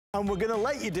And we're gonna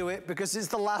let you do it because it's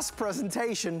the last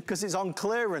presentation, because it's on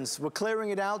clearance. We're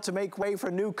clearing it out to make way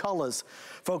for new colors.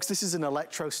 Folks, this is an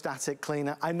electrostatic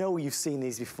cleaner. I know you've seen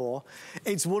these before.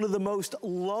 It's one of the most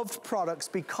loved products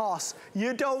because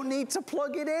you don't need to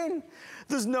plug it in.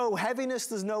 There's no heaviness,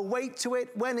 there's no weight to it.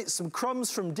 When it's some crumbs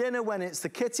from dinner, when it's the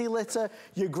kitty litter,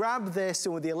 you grab this,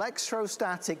 and with the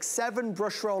electrostatic 7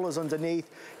 brush rollers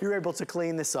underneath, you're able to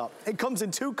clean this up. It comes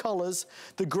in 2 colors,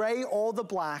 the gray or the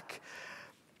black.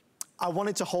 I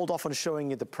wanted to hold off on showing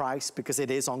you the price because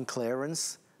it is on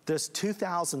clearance. There's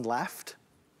 2,000 left.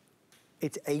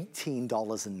 It's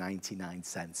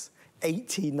 $18.99.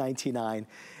 $18.99.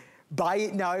 Buy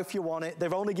it now if you want it.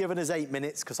 They've only given us 8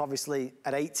 minutes because obviously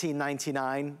at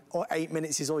 $18.99 or 8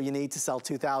 minutes is all you need to sell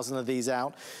 2,000 of these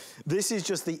out. This is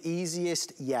just the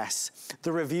easiest yes.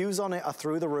 The reviews on it are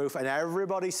through the roof and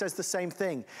everybody says the same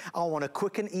thing. I want a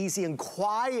quick and easy and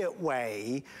quiet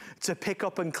way to pick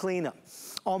up and clean up.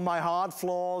 On my hard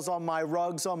floors, on my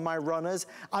rugs, on my runners,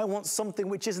 I want something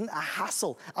which isn't a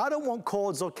hassle. I don't want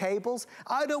cords or cables.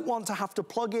 I don't want to have to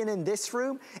plug in this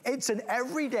room. It's an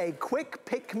everyday quick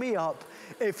pick me up.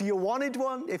 If you wanted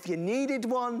one, if you needed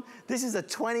one, this is a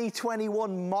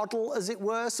 2021 model as it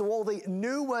were, so all the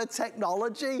newer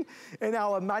technology in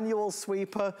our manual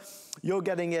sweeper, you're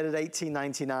getting it at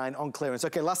 $18.99 on clearance.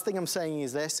 Okay, last thing I'm saying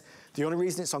is this. The only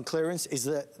reason it's on clearance is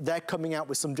that they're coming out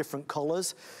with some different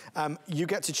colors. You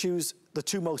get to choose the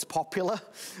 2 most popular,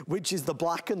 which is the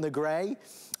black and the gray.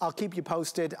 I'll keep you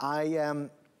posted. I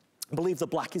believe the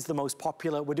black is the most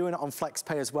popular. We're doing it on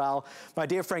FlexPay as well. My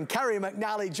dear friend Carrie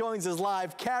McNally joins us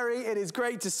live. Carrie, it is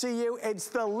great to see you. It's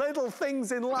the little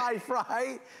things in life,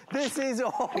 right? This is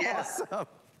awesome.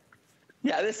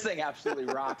 Yeah, this thing absolutely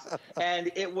rocks.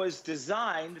 And it was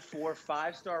designed for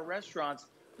 5-star restaurants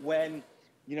when,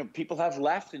 you know, people have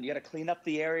left and you got to clean up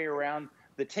the area around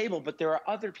the table, but there are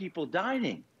other people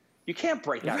dining. You can't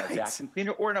break out a vacuum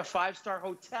cleaner. Or in a 5-star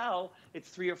hotel, it's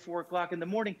 3 or 4 o'clock in the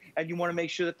morning and you want to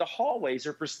make sure that the hallways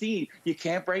are pristine. You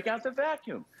can't break out the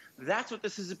vacuum. That's what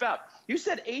this is about. You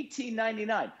said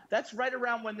 $18.99. That's right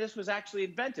around when this was actually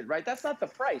invented, right? That's not the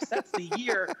price. That's the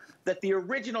year that the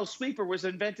original sweeper was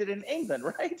invented in England,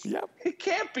 right? Yep. It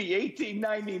can't be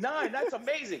 $18.99. That's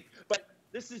amazing. But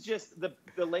this is just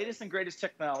the latest and greatest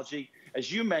technology.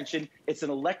 As you mentioned, it's an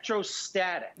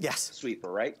electrostatic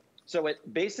sweeper, right? So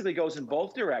it basically goes in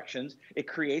both directions. It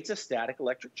creates a static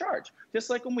electric charge, just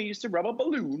like when we used to rub a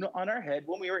balloon on our head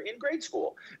when we were in grade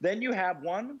school. Then you have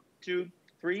 1, 2,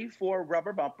 3, 4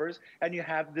 rubber bumpers, and you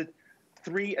have the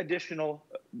 3 additional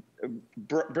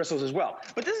bristles as well.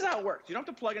 But this is how it works. You don't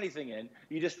have to plug anything in.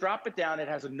 You just drop it down. It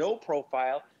has a no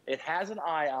profile. It has an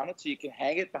eye on it, so you can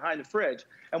hang it behind the fridge.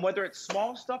 And whether it's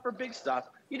small stuff or big stuff,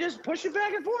 you just push it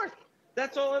back and forth.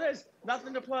 That's all it is.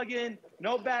 Nothing to plug in,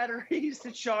 no batteries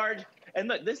to charge. And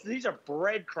look, these are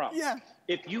breadcrumbs. Yeah.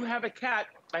 If you have a cat,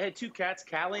 I had 2 cats,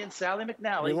 Callie and Sally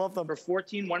McNally. We love them. For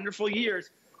 14 wonderful years.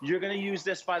 You're going to use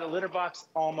this by the litter box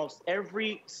almost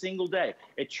every single day.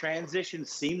 It transitions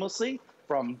seamlessly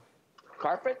from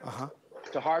carpet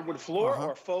to hardwood floor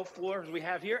or faux floor as we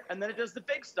have here. And then it does the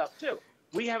big stuff too.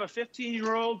 We have a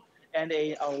 15-year-old and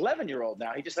a 11-year-old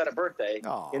now. He just had a birthday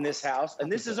in this house. And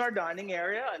this is our dining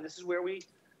area, and this is where we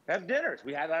have dinners.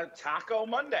 We had a Taco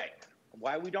Monday.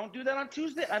 Why we don't do that on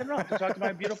Tuesday, I don't know. I have to talk to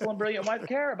my beautiful and brilliant wife,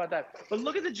 Kara, about that. But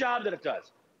look at the job that it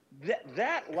does.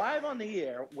 That live on the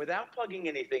air without plugging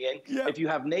anything in. Yep. If you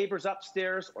have neighbors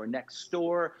upstairs or next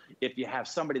door, if you have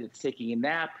somebody that's taking a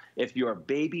nap, if you're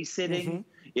babysitting,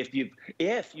 if you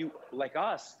like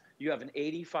us, you have an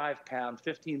 85-pound,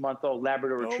 15-month-old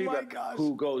Labrador Retriever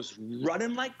who goes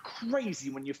running like crazy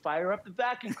when you fire up the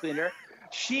vacuum cleaner.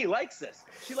 She likes this.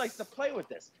 She likes to play with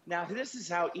this. Now, this is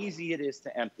how easy it is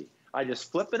to empty. I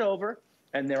just flip it over.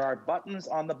 And there are buttons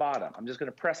on the bottom. I'm just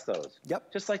going to press those.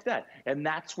 Yep. Just like that. And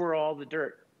that's where all the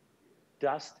dirt,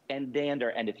 dust, and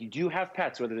dander. And if you do have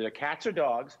pets, whether they're cats or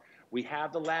dogs, we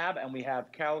have the lab and we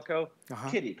have Calico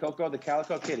Kitty, Coco the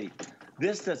Calico Kitty.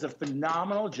 This does a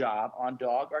phenomenal job on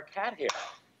dog or cat hair.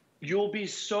 You'll be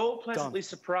so pleasantly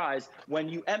surprised when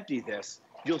you empty this.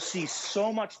 You'll see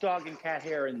so much dog and cat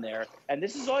hair in there. And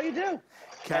this is all you do.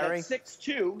 Carrie. And at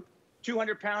 6'2",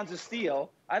 200 pounds of steel,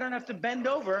 I don't have to bend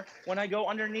over when I go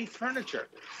underneath furniture.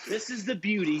 This is the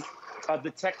beauty of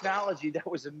the technology that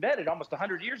was invented almost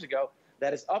 100 years ago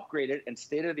that is upgraded and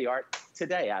state-of-the-art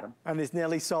today, Adam. And it's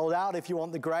nearly sold out. If you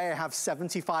want the gray, I have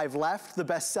 75 left. The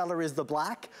best seller is the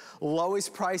black.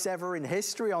 Lowest price ever in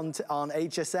history on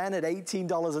HSN at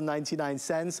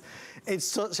 $18.99. It's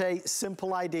such a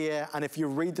simple idea, and if you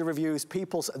read the reviews,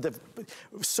 the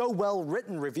so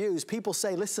well-written reviews, people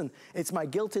say, listen, it's my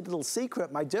guilty little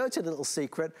secret, my dirty little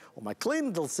secret, or my clean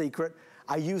little secret.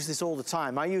 I use this all the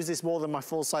time. I use this more than my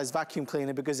full-size vacuum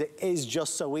cleaner because it is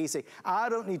just so easy. I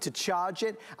don't need to charge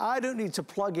it. I don't need to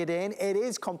plug it in. It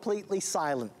is completely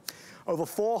silent. Over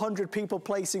 400 people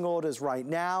placing orders right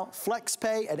now.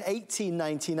 FlexPay at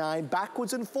 $18.99.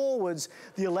 Backwards and forwards,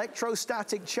 the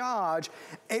electrostatic charge,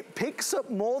 it picks up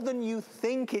more than you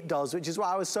think it does, which is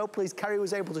why I was so pleased Kerry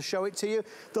was able to show it to you.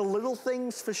 The little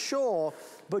things for sure,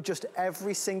 but just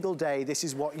every single day, this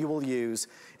is what you will use.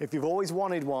 If you've always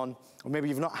wanted one, or maybe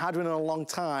you've not had one in a long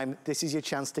time, this is your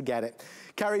chance to get it.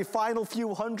 Kerry, final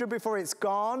few hundred before it's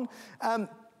gone.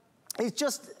 It's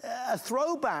just a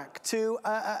throwback to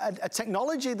a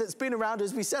technology that's been around,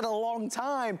 as we said, a long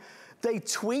time. They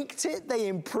tweaked it, they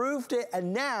improved it,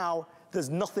 and now there's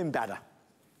nothing better.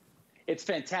 It's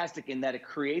fantastic in that it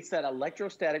creates that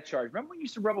electrostatic charge. Remember when you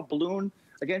used to rub a balloon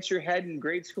against your head in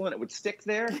grade school and it would stick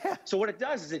there? Yeah. So what it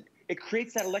does is it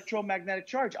creates that electromagnetic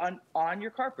charge on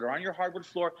your carpet or on your hardwood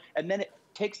floor, and then it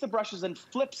takes the brushes and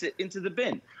flips it into the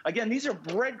bin. Again, these are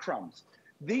breadcrumbs.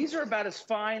 These are about as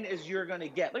fine as you're going to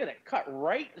get. Look at that, cut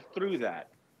right through that,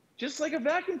 just like a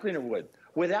vacuum cleaner would,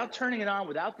 without turning it on,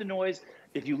 without the noise.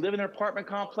 If you live in an apartment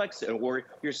complex or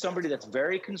you're somebody that's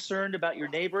very concerned about your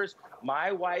neighbors,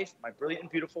 my wife, my brilliant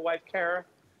and beautiful wife, Kara,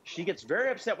 she gets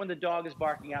very upset when the dog is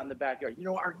barking out in the backyard. You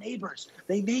know, our neighbors,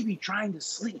 they may be trying to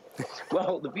sleep.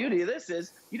 Well, the beauty of this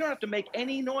is you don't have to make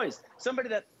any noise.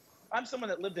 I'm someone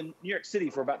that lived in New York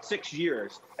City for about 6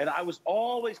 years, and I was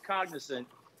always cognizant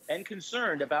and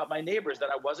concerned about my neighbors that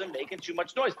I wasn't making too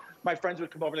much noise. My friends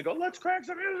would come over and go, let's crank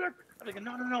some music. I'm thinking,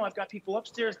 no, I've got people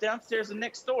upstairs, downstairs, and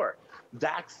next door.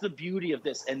 That's the beauty of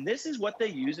this. And this is what they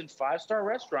use in five-star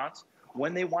restaurants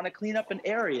when they want to clean up an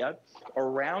area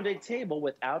around a table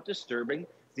without disturbing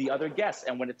the other guests.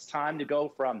 And when it's time to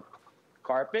go from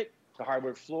carpet to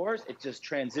hardwood floors, it just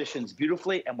transitions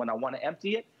beautifully. And when I want to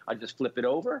empty it, I just flip it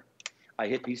over. I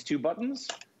hit these two buttons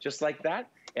just like that.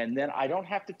 And then I don't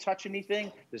have to touch anything.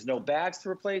 There's no bags to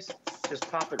replace. Just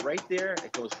pop it right there.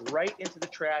 It goes right into the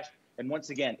trash. And once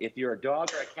again, if you're a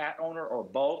dog or a cat owner or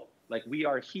both, like we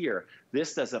are here,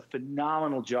 this does a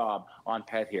phenomenal job on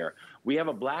pet hair. We have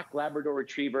a black Labrador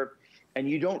Retriever, and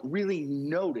you don't really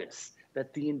notice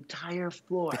that the entire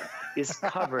floor is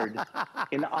covered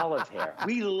in olive hair.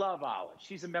 We love Olive.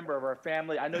 She's a member of our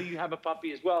family. I know you have a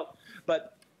puppy as well,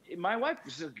 but my wife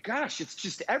said, gosh, it's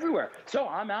just everywhere. So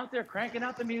I'm out there cranking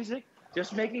out the music,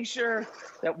 just making sure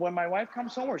that when my wife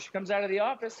comes home or she comes out of the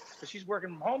office, because she's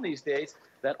working from home these days,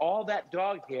 that all that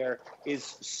dog hair is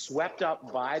swept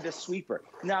up by the sweeper.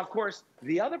 Now, of course,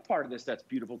 the other part of this that's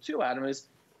beautiful too, Adam, is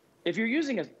if you're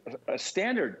using a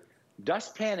standard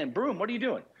dustpan and broom, what are you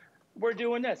doing? We're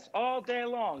doing this all day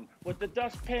long with the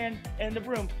dustpan and the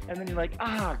broom, and then you're like,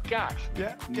 ah, gosh.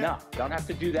 Yeah. No, don't have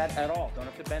to do that at all. Don't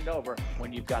have to bend over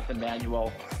when you've got the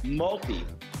manual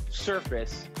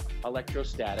multi-surface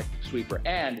electrostatic sweeper.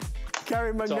 And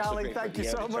Kerry McNally, thank you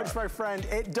so much, my friend.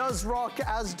 It does rock,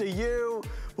 as do you.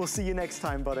 We'll see you next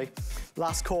time, buddy.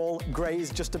 Last call, gray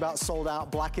is just about sold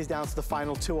out. Black is down to the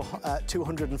final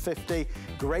 250.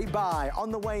 Great buy.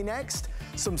 On the way next,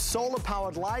 some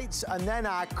solar-powered lights, and then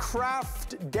our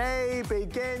craft day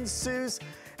begins. Suze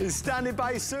is standing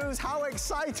by. Suze, how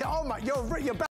excited. Oh my, you're back.